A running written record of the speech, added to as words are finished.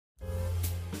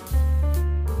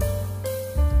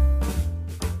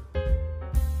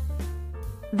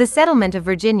The settlement of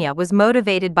Virginia was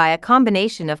motivated by a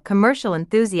combination of commercial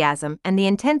enthusiasm and the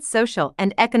intense social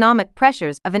and economic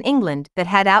pressures of an England that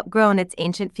had outgrown its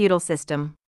ancient feudal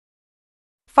system.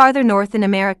 Farther north in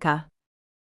America,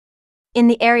 in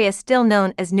the area still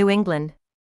known as New England,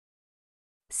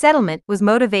 settlement was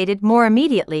motivated more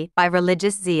immediately by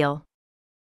religious zeal.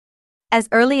 As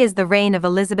early as the reign of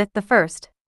Elizabeth I,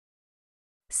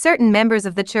 certain members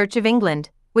of the Church of England,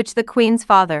 which the Queen's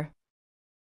father,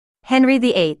 Henry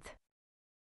VIII,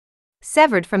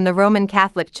 severed from the Roman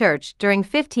Catholic Church during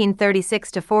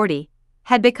 1536–40,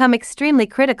 had become extremely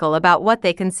critical about what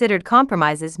they considered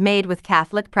compromises made with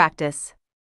Catholic practice.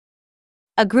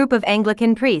 A group of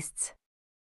Anglican priests,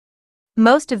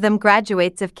 most of them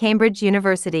graduates of Cambridge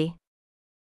University,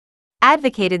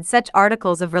 advocated such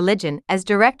articles of religion as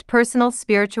direct personal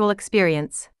spiritual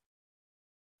experience,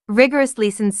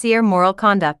 rigorously sincere moral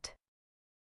conduct,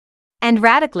 and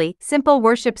radically simple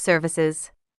worship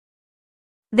services.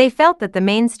 They felt that the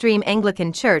mainstream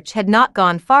Anglican Church had not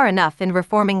gone far enough in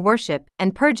reforming worship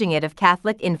and purging it of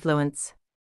Catholic influence.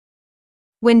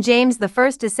 When James I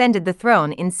ascended the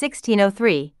throne in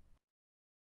 1603,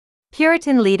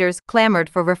 Puritan leaders clamored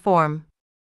for reform,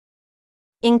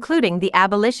 including the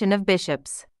abolition of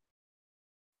bishops.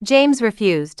 James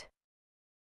refused.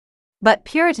 But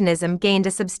Puritanism gained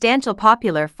a substantial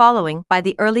popular following by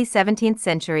the early 17th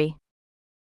century.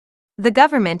 The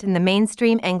government and the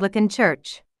mainstream Anglican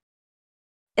Church,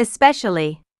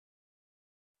 especially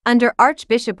under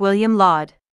Archbishop William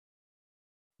Laud,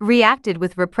 reacted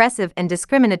with repressive and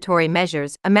discriminatory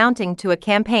measures amounting to a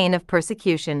campaign of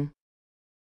persecution.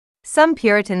 Some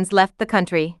Puritans left the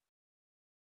country,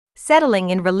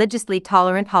 settling in religiously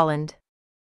tolerant Holland,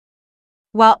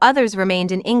 while others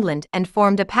remained in England and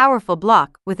formed a powerful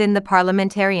bloc within the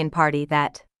parliamentarian party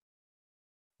that,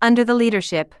 under the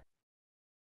leadership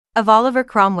of Oliver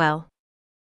Cromwell,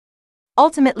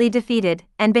 ultimately defeated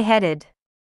and beheaded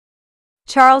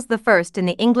Charles I in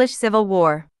the English Civil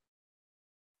War.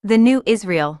 The New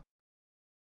Israel.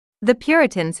 The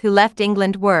Puritans who left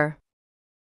England were,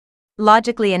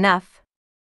 logically enough,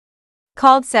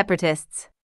 called separatists.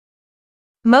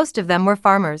 Most of them were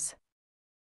farmers,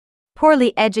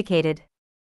 poorly educated,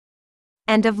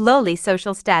 and of lowly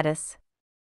social status.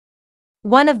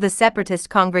 One of the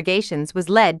separatist congregations was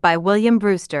led by William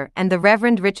Brewster and the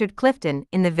Reverend Richard Clifton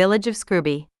in the village of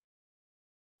Scrooby,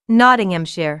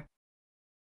 Nottinghamshire.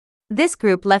 This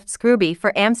group left Scrooby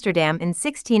for Amsterdam in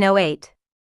 1608.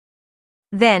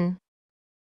 Then,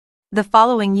 the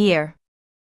following year,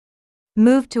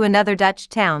 moved to another Dutch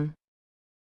town,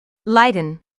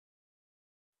 Leiden,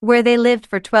 where they lived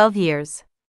for 12 years.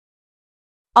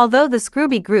 Although the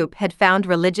Scrooby group had found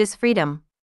religious freedom,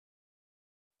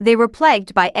 they were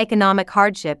plagued by economic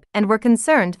hardship and were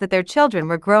concerned that their children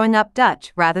were growing up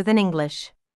Dutch rather than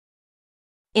English.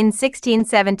 In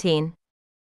 1617,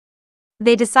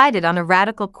 they decided on a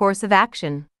radical course of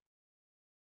action.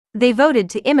 They voted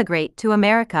to immigrate to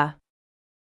America.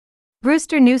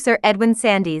 Brewster knew Sir Edwin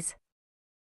Sandys,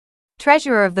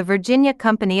 treasurer of the Virginia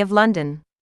Company of London,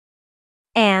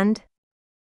 and,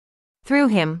 through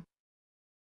him,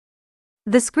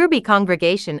 the Scrooby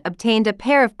congregation obtained a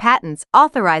pair of patents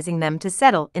authorizing them to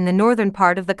settle in the northern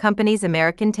part of the company's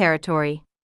American territory,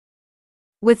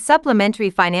 with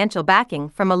supplementary financial backing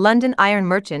from a London iron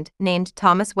merchant named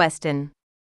Thomas Weston.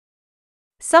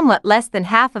 Somewhat less than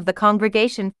half of the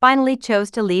congregation finally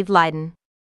chose to leave Leiden.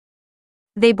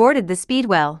 They boarded the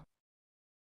Speedwell,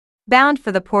 bound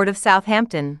for the port of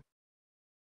Southampton,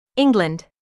 England,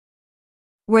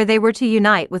 where they were to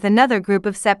unite with another group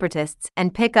of separatists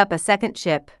and pick up a second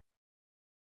ship.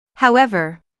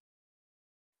 However,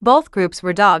 both groups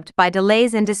were dogged by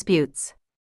delays and disputes.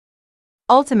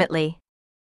 Ultimately,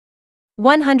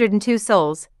 102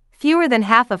 souls, fewer than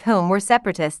half of whom were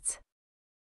separatists,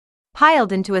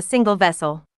 piled into a single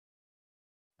vessel,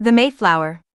 the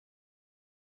Mayflower,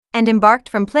 and embarked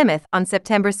from Plymouth on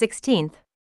September 16,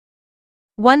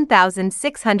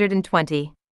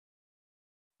 1620.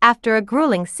 After a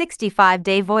grueling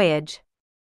 65-day voyage,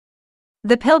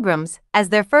 the Pilgrims, as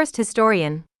their first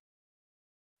historian,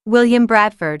 William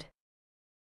Bradford,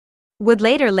 would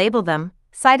later label them,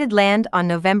 sighted land on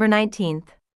November 19.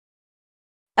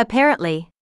 Apparently,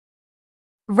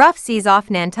 rough seas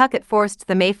off Nantucket forced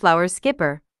the Mayflower's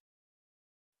skipper,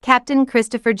 Captain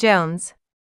Christopher Jones,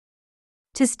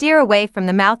 to steer away from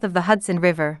the mouth of the Hudson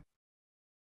River,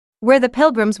 where the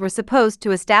Pilgrims were supposed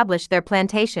to establish their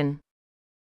plantation,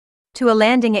 to a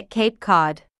landing at Cape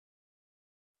Cod.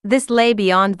 This lay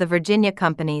beyond the Virginia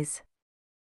Company's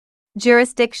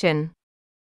jurisdiction.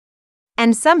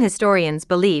 And some historians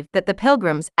believe that the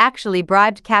Pilgrims actually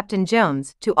bribed Captain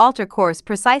Jones to alter course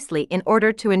precisely in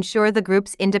order to ensure the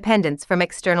group's independence from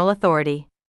external authority.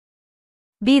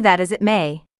 Be that as it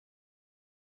may,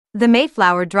 the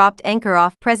Mayflower dropped anchor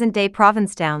off present-day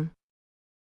Provincetown,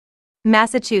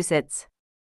 Massachusetts,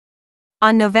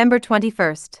 on November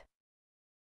 21.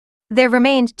 There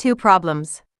remained two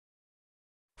problems.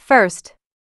 First,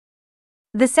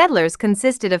 the settlers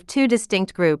consisted of two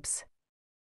distinct groups.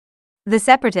 The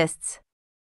Separatists,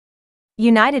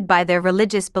 united by their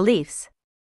religious beliefs,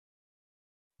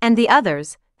 and the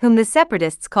others, whom the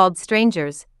Separatists called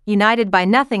strangers, united by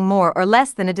nothing more or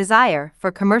less than a desire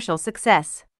for commercial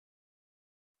success.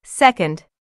 Second,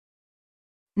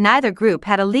 neither group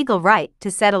had a legal right to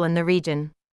settle in the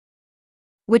region,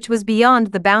 which was beyond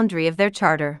the boundary of their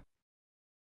charter.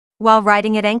 While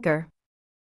riding at anchor,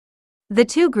 the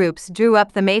two groups drew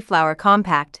up the Mayflower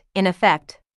Compact, in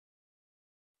effect,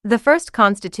 the first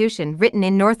constitution written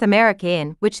in North America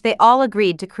in which they all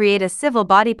agreed to create a civil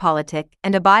body politic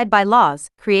and abide by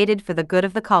laws created for the good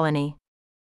of the colony.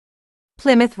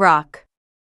 Plymouth Rock.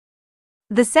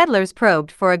 The settlers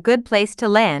probed for a good place to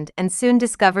land and soon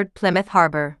discovered Plymouth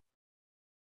Harbor,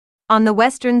 on the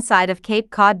western side of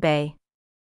Cape Cod Bay.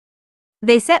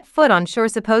 They set foot on shore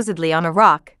supposedly on a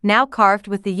rock now carved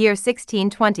with the year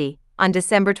 1620, on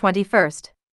December 21.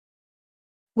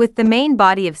 With the main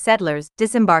body of settlers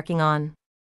disembarking on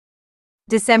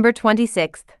December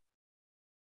 26.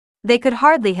 They could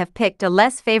hardly have picked a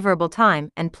less favorable time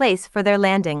and place for their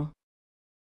landing.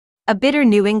 A bitter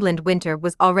New England winter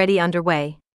was already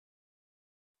underway,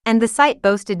 and the site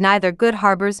boasted neither good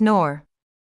harbors nor,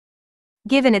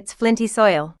 given its flinty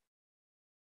soil,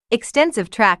 extensive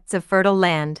tracts of fertile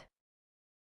land.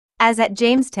 As at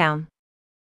Jamestown,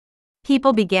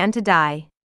 people began to die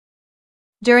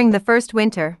during the first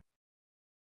winter,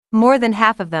 more than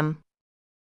half of them.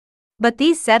 But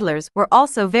these settlers were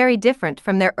also very different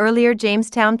from their earlier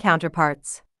Jamestown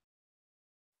counterparts.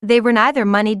 They were neither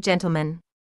moneyed gentlemen,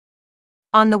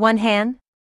 on the one hand,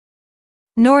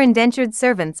 nor indentured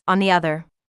servants on the other.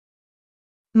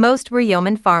 Most were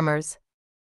yeoman farmers,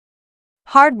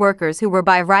 hard workers who were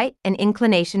by right and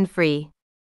inclination free.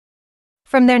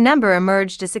 From their number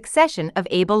emerged a succession of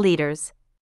able leaders,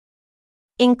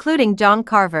 including John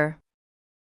Carver,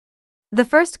 the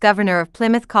first governor of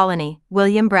Plymouth Colony,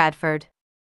 William Bradford,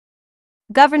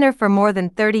 governor for more than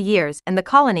 30 years and the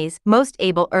colony's most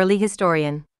able early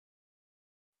historian,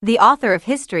 the author of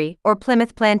History or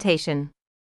Plymouth Plantation,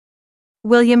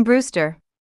 William Brewster,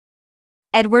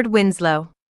 Edward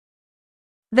Winslow,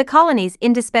 the colony's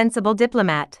indispensable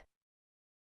diplomat,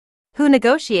 who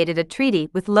negotiated a treaty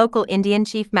with local Indian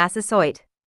chief Massasoit,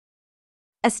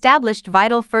 established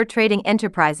vital fur trading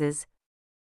enterprises,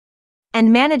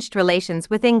 and managed relations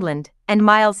with England, and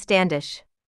Miles Standish,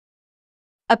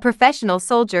 a professional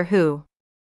soldier who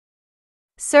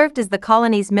served as the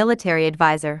colony's military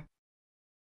advisor,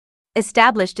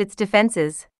 established its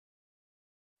defenses,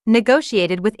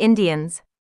 negotiated with Indians,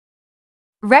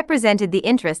 represented the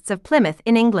interests of Plymouth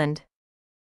in England,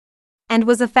 and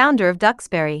was a founder of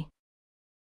Duxbury,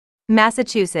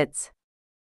 Massachusetts,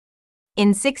 in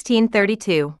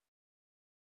 1632.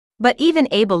 But even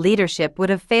able leadership would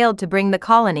have failed to bring the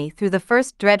colony through the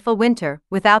first dreadful winter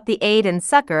without the aid and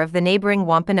succor of the neighboring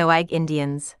Wampanoag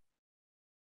Indians.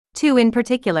 Two in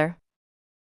particular: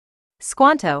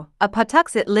 Squanto, a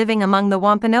Patuxet living among the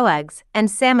Wampanoags, and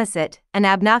Samoset, an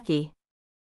Abnaki,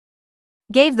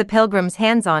 gave the Pilgrims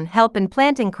hands-on help in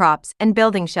planting crops and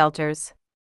building shelters.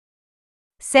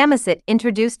 Samoset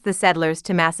introduced the settlers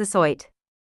to Massasoit,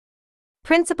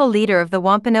 principal leader of the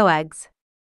Wampanoags,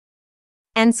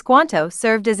 and Squanto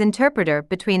served as interpreter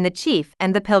between the chief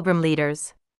and the Pilgrim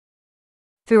leaders.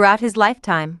 Throughout his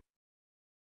lifetime,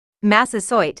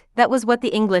 Massasoit, that was what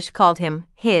the English called him,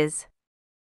 his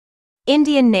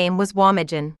Indian name was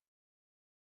Wamajan,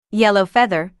 Yellow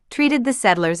Feather, treated the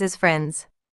settlers as friends.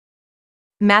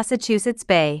 Massachusetts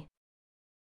Bay.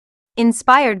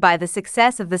 Inspired by the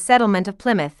success of the settlement of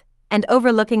Plymouth, and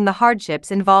overlooking the hardships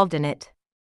involved in it,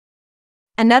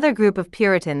 another group of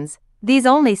Puritans, these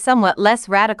only somewhat less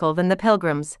radical than the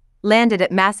Pilgrims, landed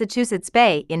at Massachusetts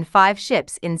Bay in 5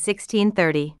 ships in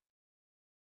 1630.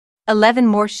 11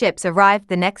 more ships arrived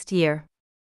the next year,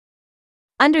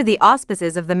 under the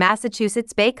auspices of the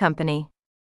Massachusetts Bay Company,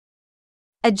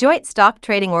 a joint stock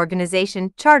trading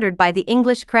organization chartered by the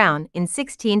English Crown in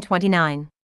 1629.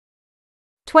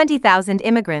 20,000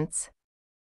 immigrants,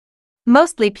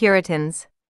 mostly Puritans,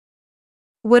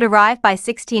 would arrive by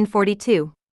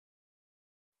 1642.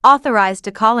 authorized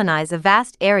to colonize a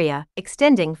vast area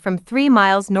extending from 3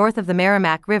 miles north of the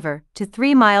Merrimack River to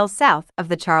 3 miles south of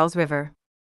the Charles River.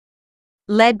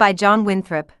 Led by John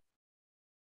Winthrop,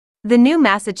 the new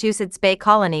Massachusetts Bay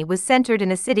Colony was centered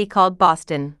in a city called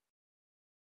Boston.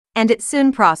 And it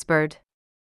soon prospered.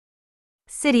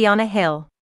 City on a hill.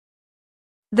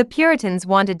 The Puritans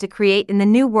wanted to create in the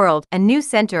New World a new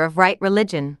center of right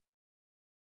religion.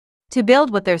 To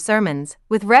build what their sermons,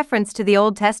 with reference to the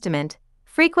Old Testament,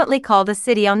 frequently called a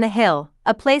city on the hill,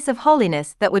 a place of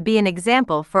holiness that would be an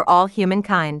example for all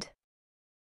humankind.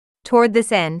 Toward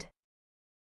this end,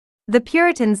 the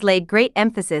Puritans laid great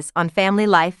emphasis on family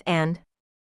life and,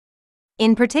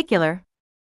 in particular,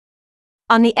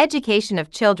 on the education of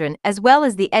children as well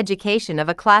as the education of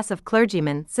a class of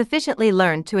clergymen sufficiently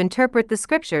learned to interpret the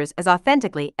scriptures as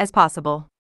authentically as possible.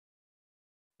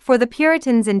 For the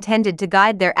Puritans intended to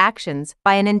guide their actions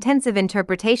by an intensive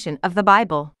interpretation of the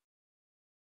Bible,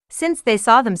 since they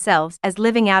saw themselves as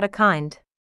living out a kind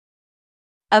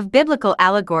of biblical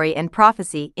allegory and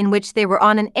prophecy in which they were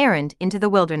on an errand into the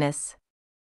wilderness,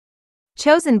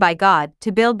 chosen by God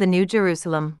to build the New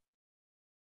Jerusalem.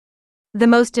 The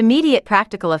most immediate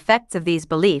practical effects of these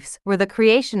beliefs were the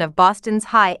creation of Boston's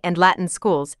High and Latin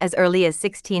schools as early as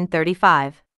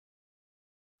 1635,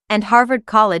 and Harvard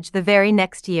College the very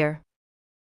next year.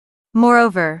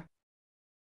 Moreover,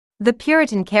 the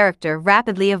Puritan character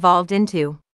rapidly evolved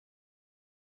into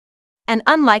an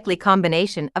unlikely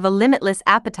combination of a limitless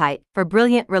appetite for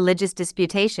brilliant religious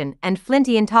disputation and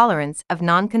flinty intolerance of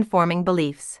non-conforming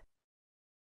beliefs.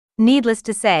 Needless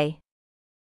to say,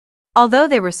 although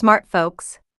they were smart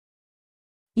folks,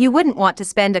 you wouldn't want to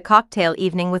spend a cocktail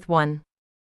evening with one.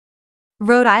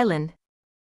 Rhode Island,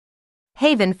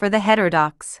 haven for the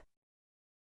heterodox.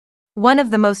 One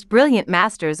of the most brilliant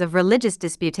masters of religious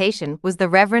disputation was the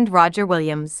Reverend Roger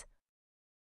Williams,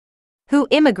 who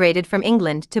immigrated from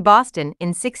England to Boston in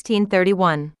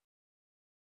 1631.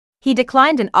 He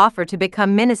declined an offer to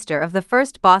become minister of the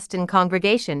First Boston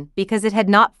congregation because it had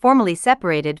not formally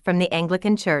separated from the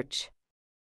Anglican Church.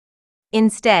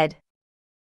 Instead,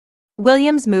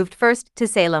 Williams moved first to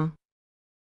Salem,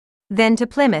 then to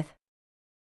Plymouth,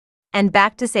 and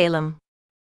back to Salem.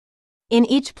 In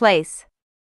each place,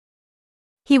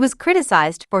 he was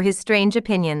criticized for his strange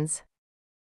opinions,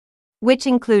 which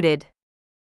included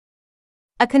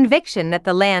a conviction that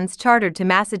the lands chartered to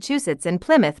Massachusetts and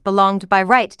Plymouth belonged by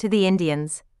right to the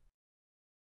Indians,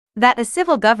 that a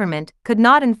civil government could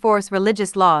not enforce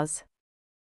religious laws,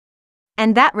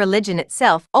 and that religion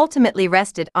itself ultimately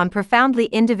rested on profoundly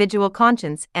individual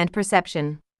conscience and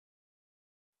perception.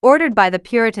 Ordered by the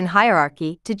Puritan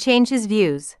hierarchy to change his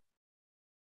views,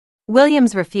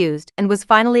 Williams refused and was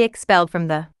finally expelled from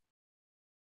the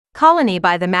colony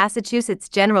by the Massachusetts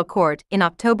General Court in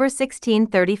October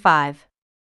 1635.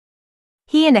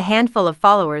 He and a handful of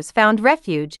followers found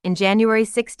refuge in January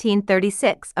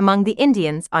 1636 among the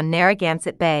Indians on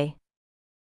Narragansett Bay.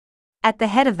 At the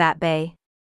head of that bay,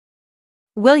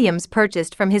 Williams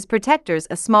purchased from his protectors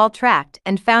a small tract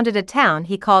and founded a town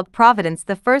he called Providence,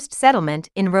 the first settlement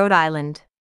in Rhode Island.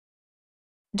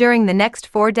 During the next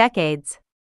 4 decades,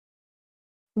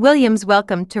 Williams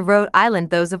welcomed to Rhode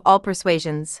Island those of all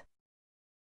persuasions.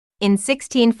 In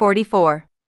 1644,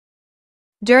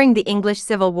 during the English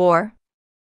Civil War,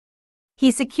 he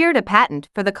secured a patent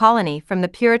for the colony from the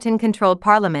Puritan-controlled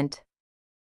Parliament,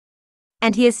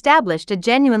 and he established a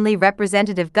genuinely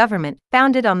representative government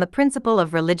founded on the principle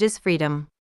of religious freedom.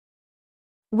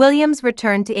 Williams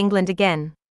returned to England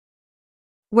again,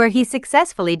 where he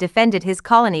successfully defended his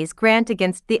colony's grant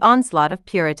against the onslaught of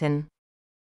Puritan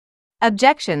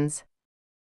objections,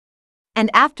 and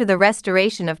after the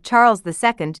restoration of Charles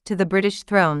II to the British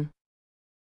throne,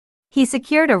 he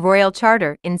secured a royal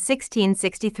charter in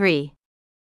 1663,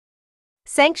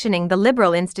 sanctioning the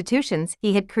liberal institutions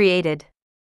he had created.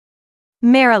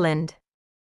 Maryland.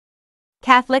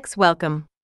 Catholics welcome.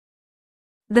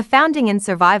 The founding and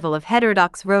survival of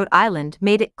heterodox Rhode Island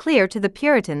made it clear to the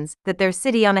Puritans that their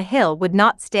city on a hill would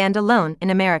not stand alone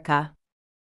in America.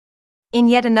 In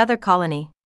yet another colony,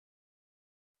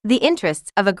 the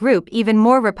interests of a group even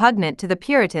more repugnant to the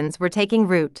Puritans were taking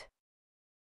root.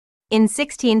 In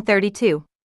 1632,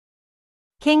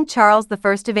 King Charles I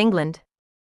of England,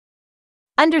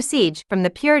 under siege from the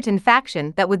Puritan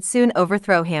faction that would soon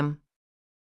overthrow him,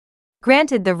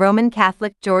 granted the Roman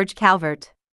Catholic George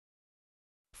Calvert,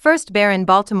 1st Baron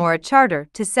Baltimore, a charter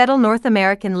to settle North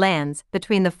American lands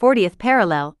between the 40th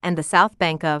parallel and the south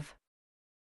bank of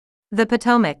the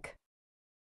Potomac.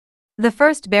 The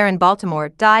 1st Baron Baltimore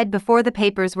died before the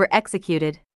papers were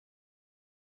executed,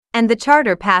 and the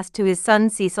charter passed to his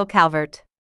son Cecil Calvert.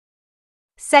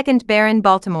 2nd Baron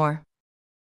Baltimore.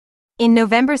 In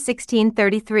November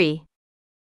 1633,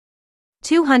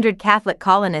 200 Catholic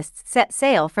colonists set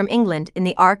sail from England in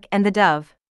the Ark and the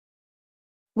Dove,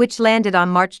 which landed on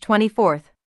March 24,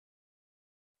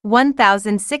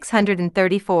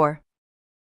 1634.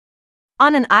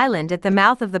 On an island at the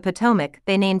mouth of the Potomac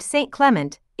they named St.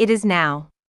 Clement. It is now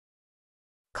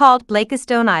called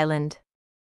Blakestone Island.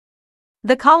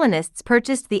 The colonists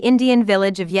purchased the Indian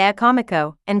village of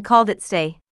Yacomico and called it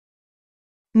Stay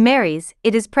Mary's.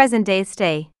 It is present-day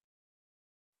Stay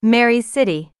Mary's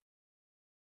City,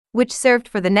 which served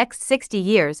for the next 60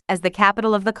 years as the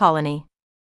capital of the colony,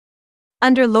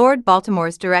 under Lord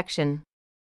Baltimore's direction.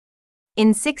 In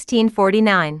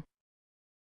 1649,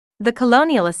 the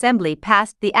Colonial Assembly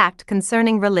passed the Act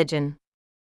Concerning Religion,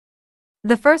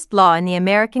 the first law in the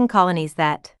American colonies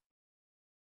that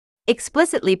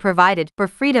explicitly provided for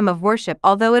freedom of worship,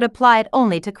 although it applied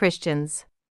only to Christians.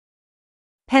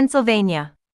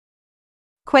 Pennsylvania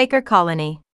Quaker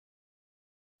Colony.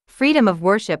 Freedom of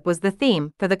worship was the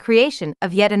theme for the creation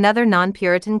of yet another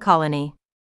non-Puritan colony.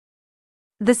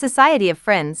 The Society of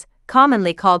Friends,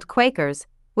 commonly called Quakers,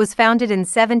 was founded in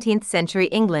 17th century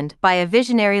England by a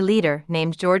visionary leader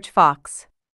named George Fox.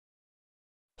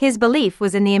 His belief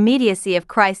was in the immediacy of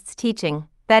Christ's teaching,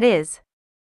 that is,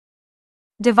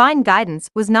 divine guidance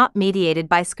was not mediated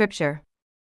by scripture,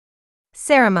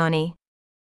 ceremony,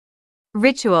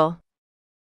 ritual,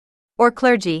 or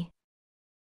clergy,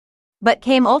 but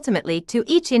came ultimately to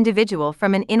each individual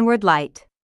from an inward light.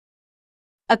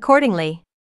 Accordingly,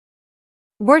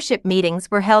 worship meetings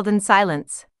were held in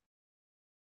silence,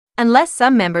 unless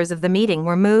some members of the meeting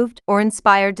were moved or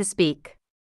inspired to speak.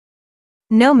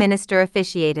 No minister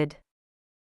officiated.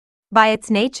 By its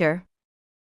nature,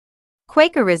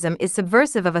 Quakerism is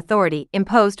subversive of authority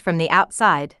imposed from the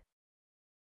outside.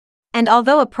 And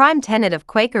although a prime tenet of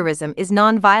Quakerism is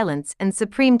nonviolence and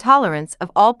supreme tolerance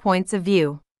of all points of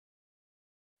view,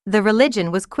 the religion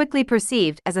was quickly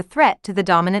perceived as a threat to the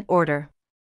dominant order.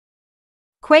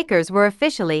 Quakers were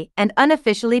officially and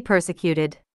unofficially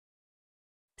persecuted.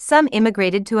 Some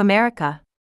immigrated to America,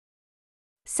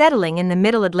 settling in the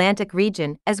Middle Atlantic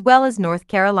region as well as North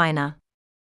Carolina.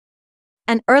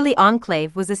 An early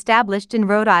enclave was established in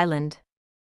Rhode Island.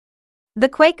 The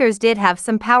Quakers did have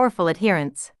some powerful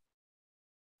adherents,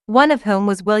 one of whom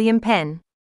was William Penn,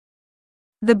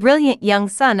 the brilliant young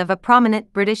son of a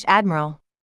prominent British admiral.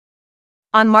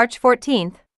 On March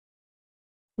 14,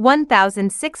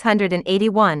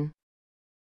 1681,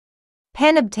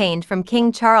 Penn obtained from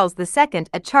King Charles II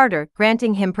a charter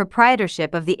granting him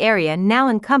proprietorship of the area now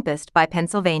encompassed by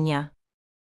Pennsylvania.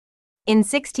 In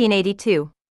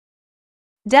 1682,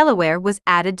 Delaware was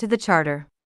added to the charter.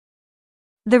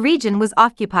 The region was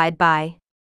occupied by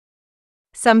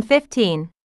some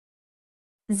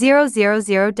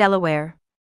 15,000 Delaware,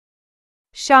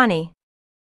 Shawnee,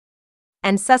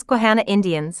 and Susquehanna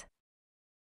Indians,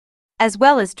 as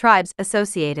well as tribes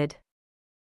associated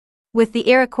with the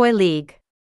Iroquois League.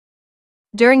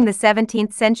 During the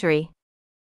 17th century,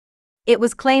 it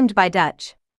was claimed by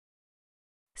Dutch,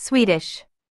 Swedish,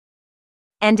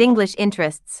 and English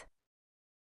interests.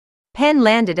 Penn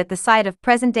landed at the site of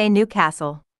present-day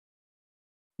Newcastle,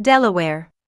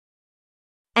 Delaware,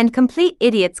 and Complete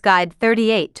Idiot's Guide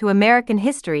 38 to American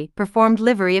History performed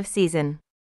livery of season,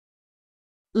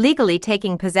 legally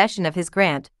taking possession of his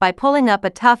grant by pulling up a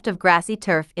tuft of grassy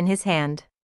turf in his hand.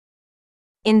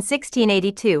 In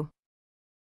 1682,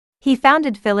 he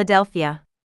founded Philadelphia,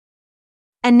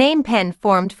 a name Penn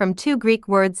formed from two Greek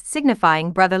words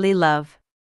signifying brotherly love.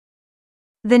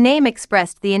 The name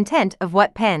expressed the intent of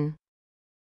what Penn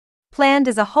planned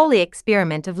as a holy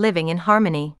experiment of living in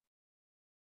harmony.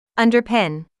 Under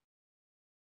Penn,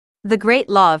 the Great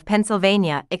Law of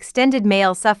Pennsylvania extended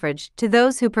male suffrage to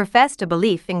those who professed a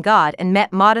belief in God and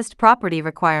met modest property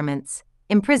requirements,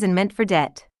 imprisonment for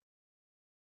debt.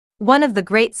 One of the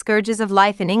great scourges of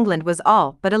life in England was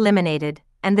all but eliminated,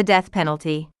 and the death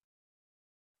penalty,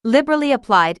 liberally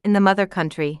applied in the mother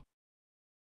country,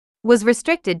 was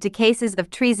restricted to cases of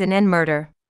treason and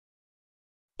murder.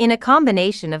 In a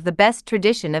combination of the best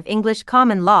tradition of English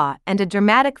common law and a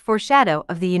dramatic foreshadow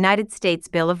of the United States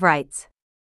Bill of Rights,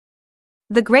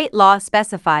 the Great Law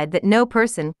specified that no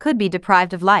person could be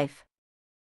deprived of life,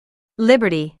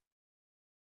 liberty,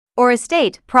 or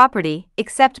estate property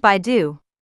except by due,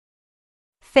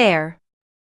 fair,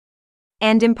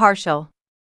 and impartial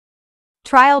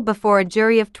trial before a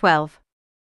jury of 12.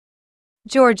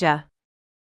 Georgia.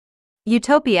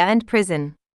 Utopia and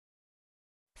prison.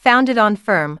 Founded on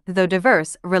firm, though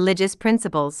diverse, religious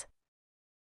principles.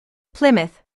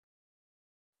 Plymouth.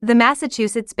 The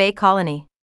Massachusetts Bay Colony.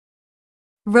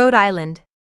 Rhode Island.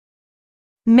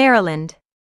 Maryland,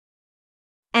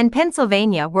 and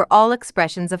Pennsylvania were all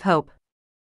expressions of hope.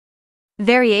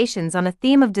 Variations on a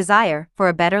theme of desire for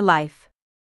a better life.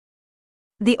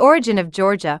 The origin of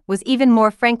Georgia was even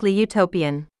more frankly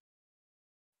utopian.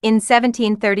 In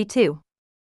 1732,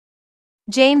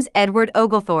 James Edward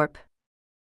Oglethorpe,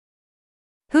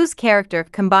 whose character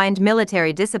combined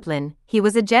military discipline, he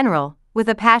was a general, with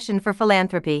a passion for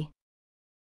philanthropy,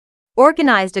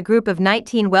 organized a group of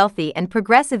 19 wealthy and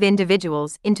progressive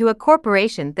individuals into a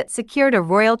corporation that secured a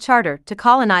royal charter to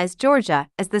colonize Georgia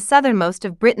as the southernmost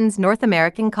of Britain's North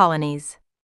American colonies.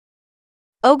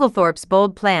 Oglethorpe's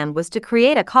bold plan was to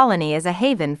create a colony as a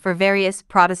haven for various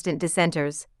Protestant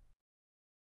dissenters.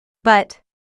 But,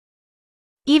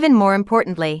 even more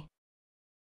importantly,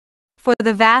 for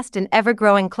the vast and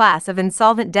ever-growing class of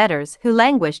insolvent debtors who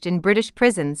languished in British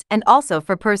prisons and also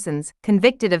for persons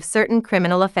convicted of certain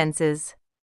criminal offenses.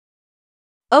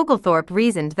 Oglethorpe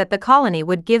reasoned that the colony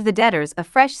would give the debtors a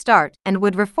fresh start and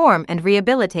would reform and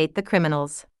rehabilitate the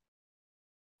criminals.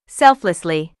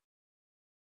 Selflessly,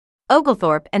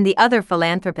 Oglethorpe and the other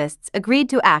philanthropists agreed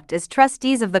to act as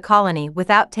trustees of the colony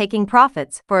without taking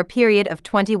profits for a period of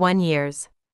 21 years.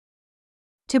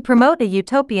 To promote a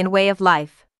utopian way of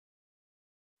life,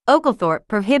 Oglethorpe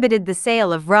prohibited the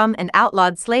sale of rum and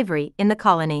outlawed slavery in the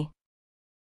colony.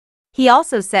 He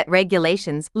also set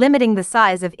regulations limiting the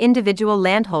size of individual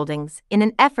landholdings in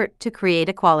an effort to create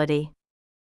equality.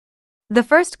 The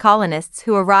first colonists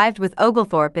who arrived with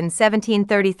Oglethorpe in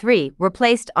 1733 were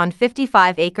placed on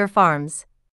 55-acre farms,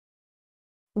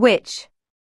 which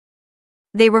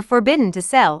they were forbidden to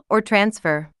sell or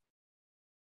transfer.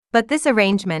 But this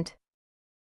arrangement,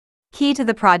 key to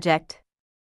the project,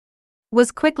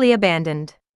 was quickly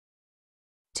abandoned.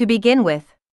 To begin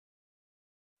with,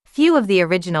 few of the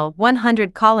original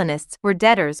 100 colonists were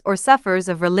debtors or sufferers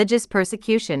of religious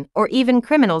persecution or even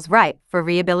criminals ripe for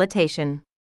rehabilitation.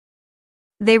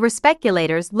 They were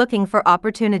speculators looking for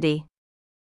opportunity.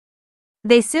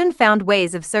 They soon found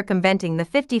ways of circumventing the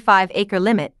 55-acre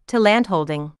limit to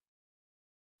landholding.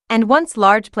 And once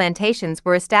large plantations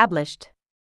were established,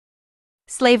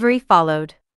 slavery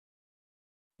followed.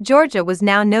 Georgia was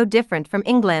now no different from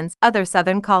England's other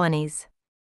southern colonies.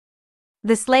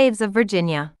 The slaves of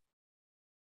Virginia.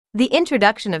 The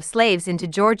introduction of slaves into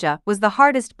Georgia was the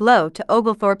hardest blow to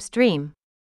Oglethorpe's dream,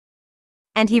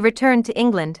 and he returned to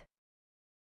England,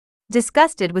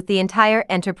 disgusted with the entire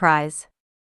enterprise.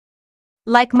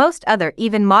 Like most other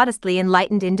even modestly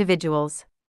enlightened individuals,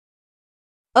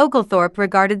 Oglethorpe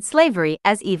regarded slavery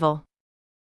as evil.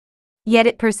 Yet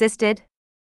it persisted,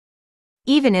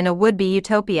 even in a would-be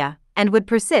utopia, and would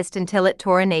persist until it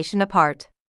tore a nation apart.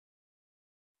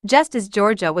 Just as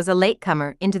Georgia was a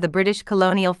latecomer into the British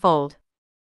colonial fold,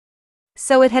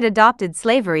 so it had adopted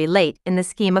slavery late in the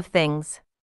scheme of things.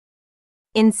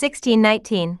 In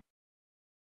 1619,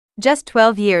 just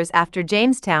 12 years after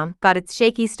Jamestown got its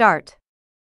shaky start,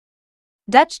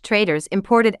 Dutch traders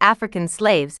imported African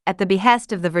slaves at the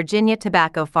behest of the Virginia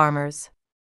tobacco farmers.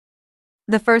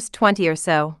 The first 20 or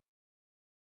so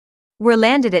were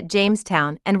landed at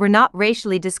Jamestown and were not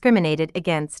racially discriminated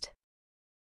against,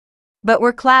 but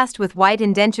were classed with white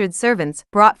indentured servants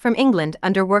brought from England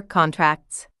under work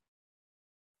contracts.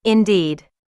 Indeed,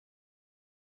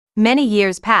 many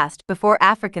years passed before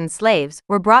African slaves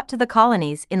were brought to the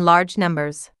colonies in large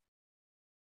numbers.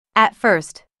 At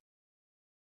first,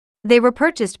 they were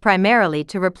purchased primarily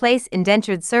to replace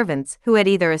indentured servants who had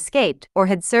either escaped or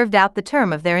had served out the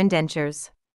term of their indentures.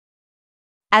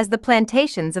 As the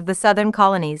plantations of the southern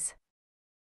colonies,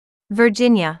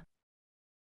 Virginia,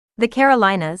 the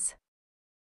Carolinas,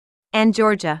 and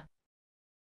Georgia,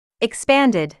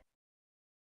 expanded,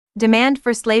 demand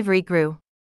for slavery grew,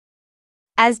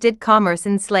 as did commerce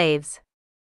in slaves.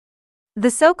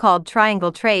 The so-called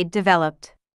triangle trade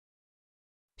developed.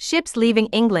 Ships leaving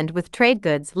England with trade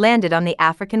goods landed on the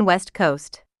African west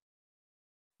coast,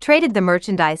 traded the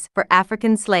merchandise for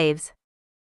African slaves,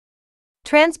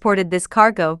 transported this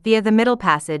cargo via the Middle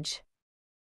Passage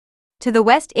to the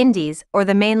West Indies or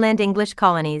the mainland English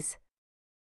colonies,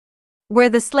 where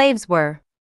the slaves were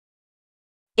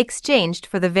exchanged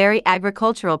for the very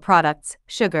agricultural products,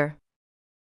 sugar,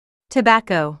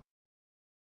 tobacco,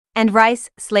 and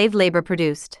rice slave labor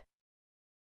produced.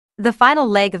 The final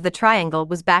leg of the triangle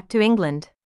was back to England,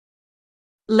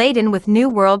 laden with New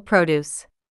World produce.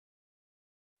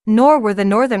 Nor were the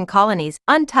northern colonies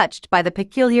untouched by the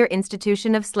peculiar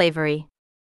institution of slavery.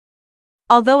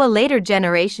 Although a later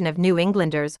generation of New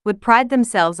Englanders would pride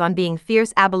themselves on being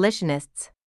fierce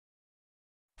abolitionists,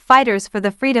 fighters for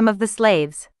the freedom of the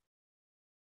slaves,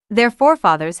 their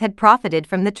forefathers had profited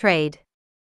from the trade.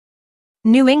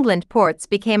 New England ports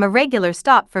became a regular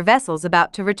stop for vessels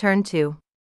about to return to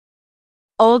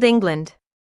Old England.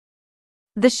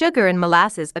 The sugar and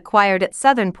molasses acquired at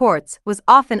southern ports was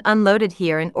often unloaded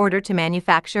here in order to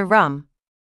manufacture rum,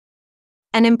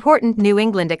 an important New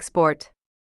England export.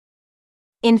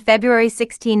 In February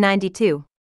 1692,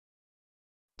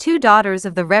 two daughters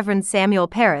of the Reverend Samuel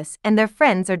Parris and their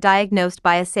friends are diagnosed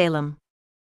by a Salem,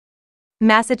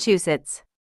 Massachusetts,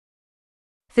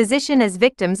 physician as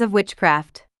victims of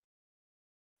witchcraft.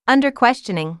 Under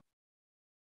questioning,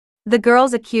 the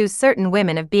girls accuse certain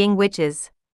women of being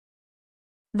witches.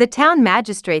 The town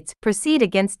magistrates proceed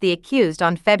against the accused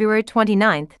on February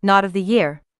 29, not of the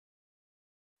year.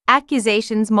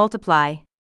 Accusations multiply.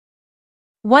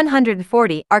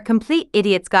 140 are Complete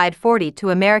Idiot's Guide 40 to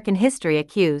American History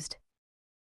accused.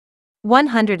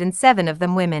 107 of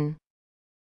them women.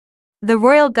 The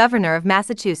Royal Governor of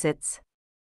Massachusetts,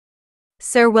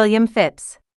 Sir William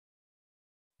Phips,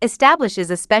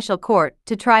 establishes a special court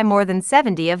to try more than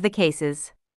 70 of the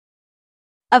cases.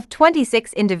 Of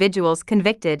 26 individuals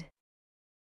convicted,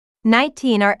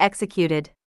 19 are executed.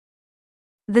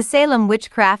 The Salem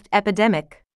witchcraft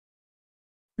epidemic,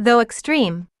 though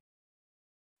extreme,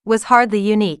 was hardly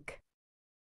unique.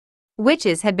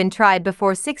 Witches had been tried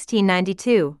before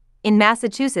 1692, in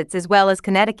Massachusetts as well as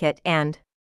Connecticut and,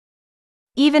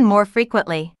 even more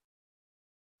frequently,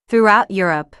 throughout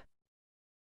Europe.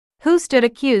 Who stood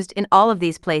accused in all of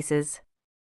these places?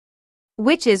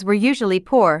 Witches were usually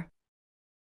poor,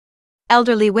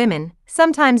 elderly women,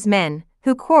 sometimes men,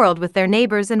 who quarreled with their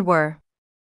neighbors and were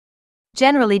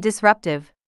generally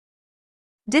disruptive,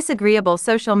 disagreeable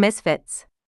social misfits.